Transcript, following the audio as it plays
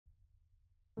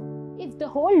the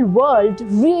whole world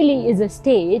really is a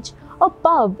stage, a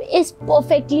pub is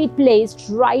perfectly placed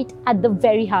right at the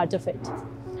very heart of it.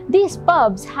 These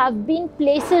pubs have been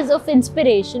places of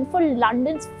inspiration for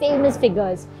London's famous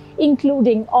figures,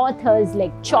 including authors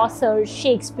like Chaucer,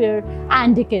 Shakespeare,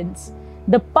 and Dickens.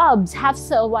 The pubs have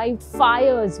survived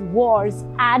fires, wars,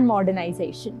 and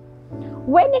modernization.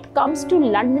 When it comes to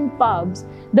London pubs,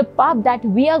 the pub that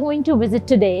we are going to visit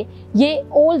today,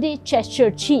 Olde Cheshire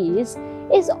Cheese,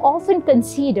 is often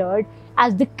considered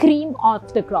as the cream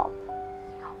of the crop.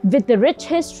 With the rich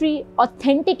history,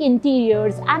 authentic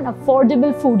interiors, and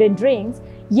affordable food and drinks,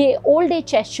 Olde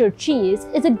Cheshire Cheese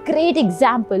is a great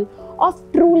example of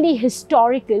truly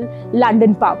historical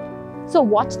London pub. So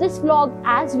watch this vlog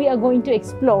as we are going to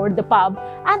explore the pub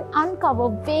and uncover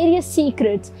various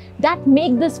secrets that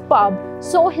make this pub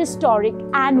so historic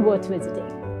and worth visiting.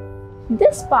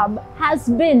 This pub has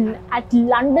been at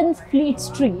London's Fleet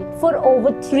Street for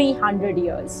over 300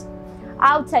 years.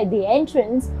 Outside the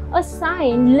entrance, a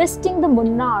sign listing the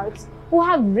monarchs who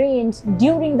have reigned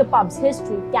during the pub's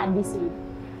history can be seen.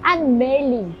 And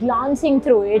merely glancing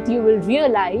through it, you will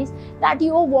realize that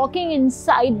you are walking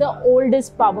inside the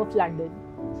oldest pub of London.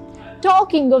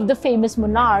 Talking of the famous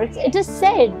monarchs, it is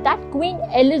said that Queen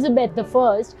Elizabeth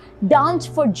I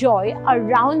danced for joy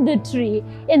around the tree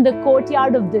in the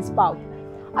courtyard of this pub.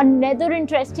 Another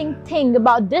interesting thing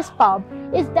about this pub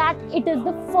is that it is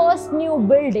the first new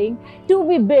building to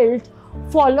be built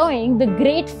following the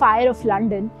Great Fire of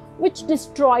London, which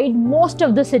destroyed most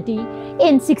of the city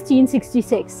in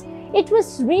 1666. It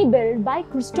was rebuilt by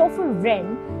Christopher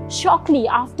Wren shortly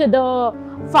after the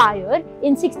fire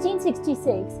in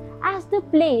 1666 as the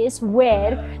place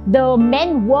where the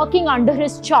men working under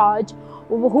his charge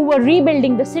who were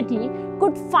rebuilding the city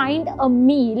could find a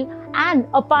meal and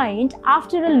a pint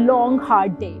after a long,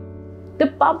 hard day. The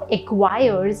pub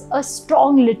acquires a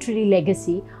strong literary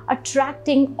legacy,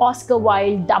 attracting Oscar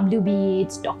Wilde, W.B.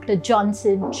 Yeats, Dr.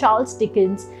 Johnson, Charles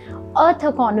Dickens,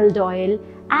 Arthur Conan Doyle,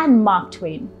 and Mark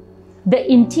Twain. The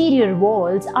interior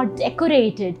walls are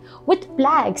decorated with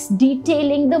plaques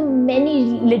detailing the many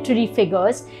literary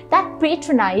figures that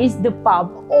patronized the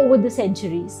pub over the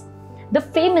centuries. The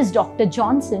famous Dr.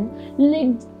 Johnson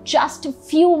lived just a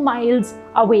few miles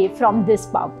away from this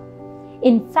pub.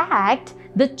 In fact,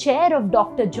 the chair of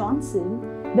Dr.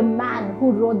 Johnson, the man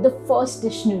who wrote the first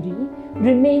dictionary,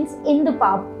 remains in the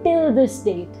pub till this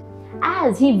date,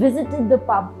 as he visited the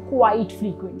pub quite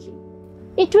frequently.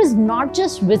 It was not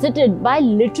just visited by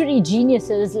literary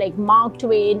geniuses like Mark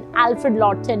Twain, Alfred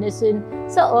Lord Tennyson,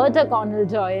 Sir Arthur Conan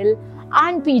Doyle,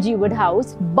 and P.G.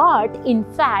 Wodehouse, but in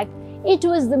fact, it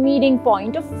was the meeting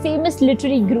point of famous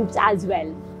literary groups as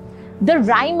well. The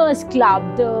Rhymers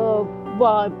Club, the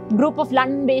group of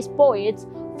London-based poets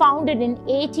founded in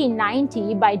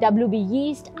 1890 by W.B.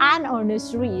 Yeats and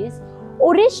Ernest Rhys,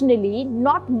 originally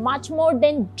not much more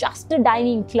than just a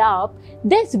dining club,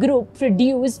 this group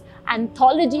produced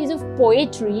anthologies of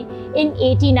poetry in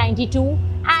 1892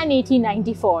 and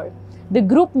 1894. The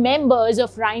group members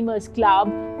of Rhymers Club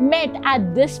met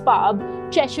at this pub,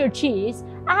 Cheshire Cheese,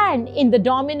 and in the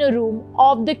domino room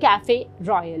of the Café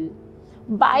Royal.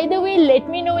 By the way, let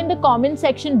me know in the comment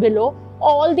section below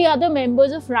all the other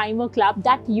members of Rhymer Club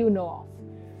that you know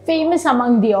of. Famous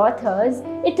among the authors,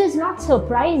 it is not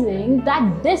surprising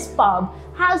that this pub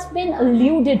has been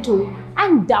alluded to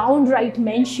and downright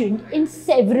mentioned in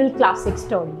several classic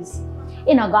stories.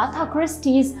 In Agatha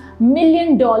Christie's $1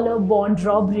 Million Bond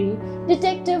Robbery,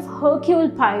 Detective Hercule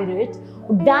Poirot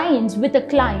dines with a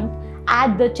client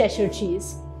at the Cheshire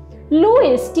Cheese.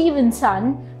 Louis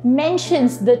Stevenson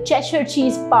mentions the Cheshire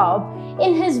Cheese pub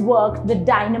in his work The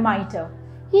Dynamiter.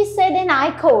 He said, and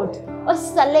I quote, "A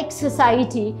select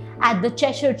society at the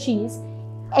Cheshire Cheese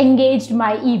engaged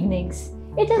my evenings."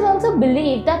 It is also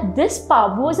believed that this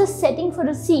pub was a setting for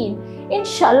a scene in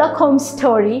Sherlock Holmes'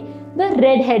 story The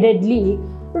Red-Headed League,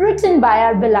 written by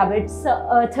our beloved Sir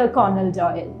Arthur Conan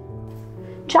Doyle.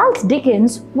 Charles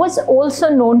Dickens was also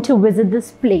known to visit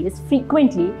this place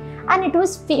frequently, and it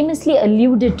was famously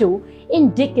alluded to in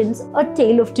Dickens' A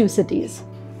Tale of Two Cities.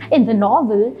 In the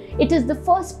novel, it is the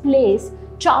first place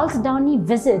Charles Downey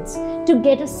visits to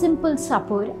get a simple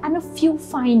supper and a few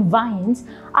fine wines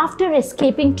after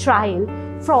escaping trial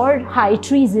for high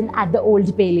treason at the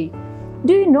Old Bailey.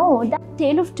 Do you know that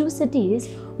Tale of Two Cities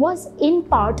was in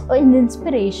part an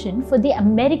inspiration for the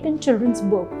American children's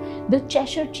book The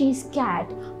Cheshire Cheese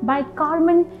Cat by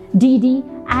Carmen Deedy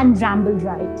and Ramble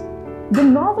Wright? The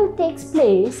novel takes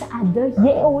place at the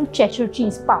Ye Olde Cheshire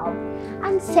Cheese pub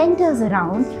and centers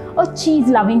around a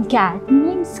cheese-loving cat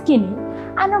named Skinny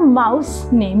and a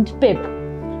mouse named Pip.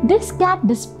 This cat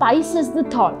despises the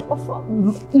thought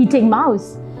of eating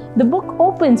mouse. The book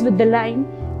opens with the line,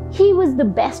 "He was the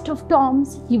best of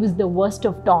Toms, he was the worst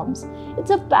of Toms." It's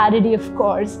a parody, of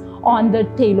course, on The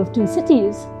Tale of Two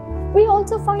Cities. We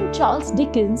also find Charles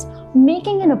Dickens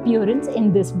making an appearance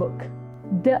in this book.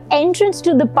 The entrance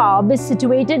to the pub is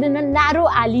situated in a narrow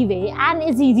alleyway and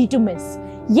is easy to miss.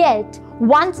 Yet,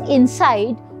 once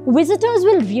inside, visitors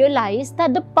will realize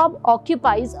that the pub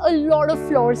occupies a lot of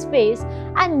floor space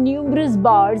and numerous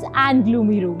bars and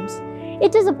gloomy rooms.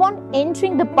 It is upon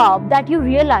entering the pub that you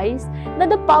realize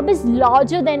that the pub is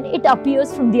larger than it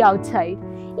appears from the outside.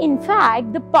 In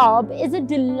fact, the pub is a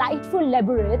delightful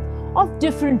labyrinth of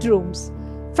different rooms: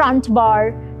 front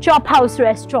bar, chop house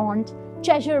restaurant,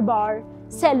 Cheshire bar,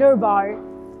 cellar bar,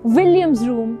 Williams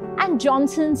room and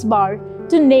Johnson's bar,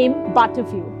 to name but a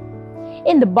few.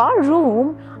 In the bar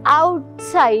room,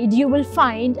 outside you will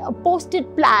find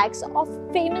posted plaques of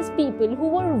famous people who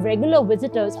were regular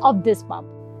visitors of this pub.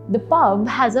 The pub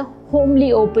has a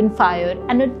homely open fire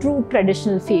and a true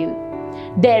traditional feel.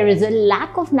 There is a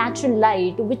lack of natural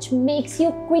light which makes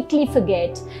you quickly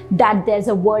forget that there's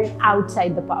a world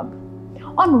outside the pub.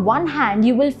 On one hand,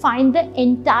 you will find the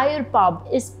entire pub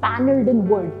is panelled in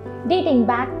wood, dating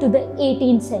back to the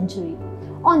 18th century.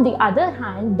 On the other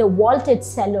hand, the vaulted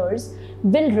cellars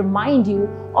will remind you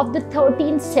of the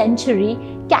 13th century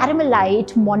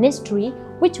Carmelite monastery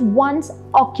which once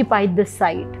occupied the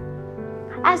site.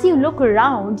 As you look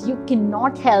around, you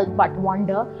cannot help but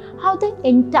wonder how the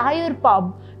entire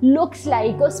pub looks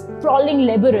like a sprawling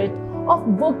labyrinth of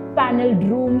wood-panelled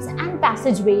rooms and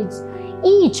passageways,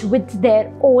 each with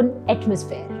their own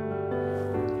atmosphere.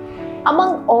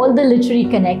 Among all the literary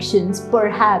connections,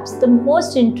 perhaps the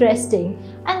most interesting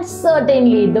and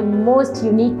certainly the most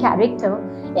unique character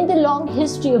in the long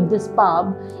history of this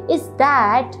pub is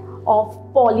that of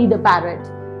Polly the Parrot,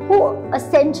 who a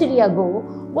century ago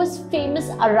was famous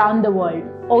around the world.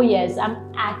 Oh yes, I'm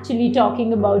actually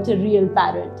talking about a real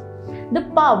parrot. The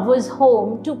pub was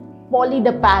home to Polly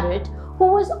the Parrot, who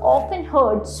was often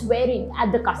heard swearing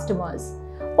at the customers.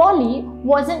 Polly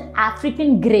was an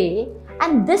African grey,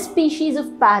 and this species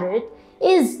of parrot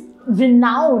is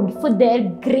renowned for their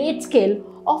great skill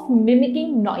of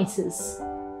mimicking noises.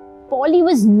 Polly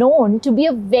was known to be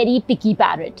a very picky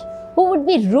parrot who would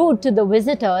be rude to the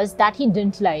visitors that he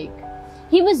didn't like.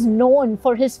 He was known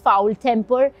for his foul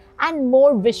temper and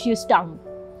more vicious tongue.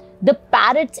 The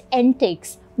parrot's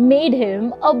antics made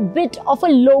him a bit of a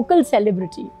local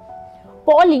celebrity.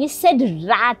 Polly said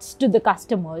rats to the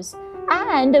customers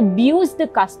and abused the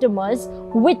customers,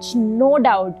 which no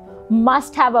doubt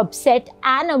must have upset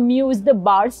and amused the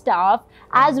bar staff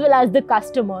as well as the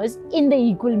customers in the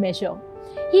equal measure.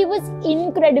 He was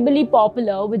incredibly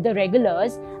popular with the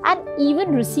regulars and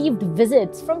even received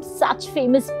visits from such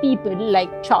famous people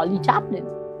like Charlie Chaplin.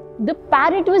 The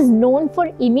parrot was known for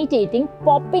imitating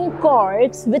popping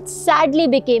corks, which sadly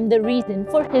became the reason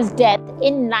for his death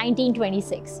in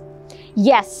 1926.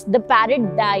 Yes, the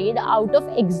parrot died out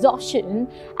of exhaustion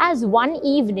as one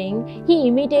evening he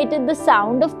imitated the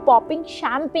sound of popping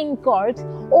champagne corks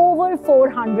over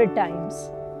 400 times.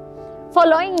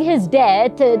 Following his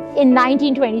death in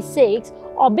 1926,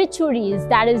 obituaries,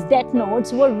 that is death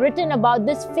notes, were written about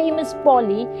this famous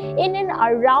Polly in and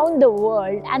around the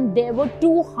world, and there were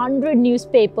 200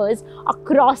 newspapers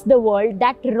across the world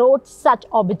that wrote such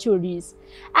obituaries.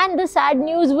 And the sad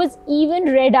news was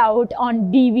even read out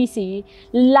on BBC,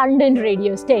 London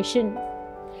radio station.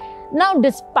 Now,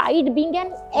 despite being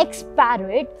an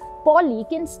ex-parrot, Polly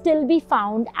can still be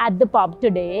found at the pub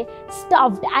today,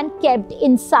 stuffed and kept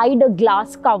inside a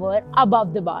glass cover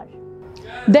above the bar.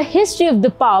 The history of the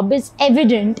pub is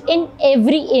evident in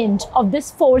every inch of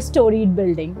this four-storied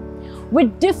building,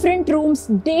 with different rooms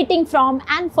dating from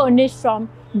and furnished from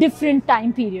different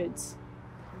time periods.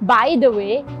 By the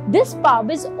way, this pub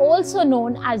is also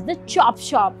known as the Chop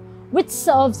Shop, which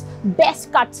serves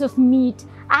best cuts of meat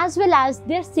as well as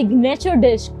their signature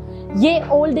dish, Ye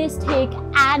Olde steak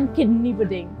and kidney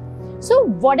pudding. So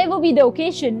whatever be the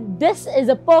occasion, this is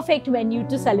a perfect venue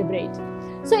to celebrate.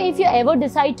 So if you ever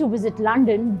decide to visit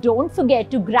London, don't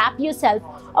forget to grab yourself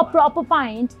a proper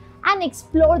pint and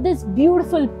explore this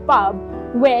beautiful pub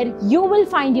where you will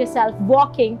find yourself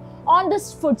walking on the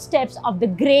footsteps of the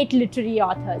great literary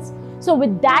authors. So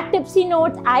with that tipsy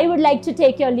note, I would like to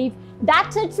take your leave.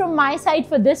 That's it from my side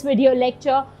for this video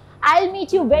lecture. I'll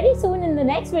meet you very soon in the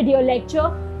next video lecture.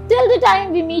 Till the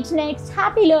time we meet next,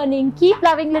 happy learning, keep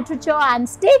loving literature and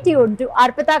stay tuned to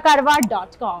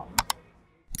arpitakarwa.com.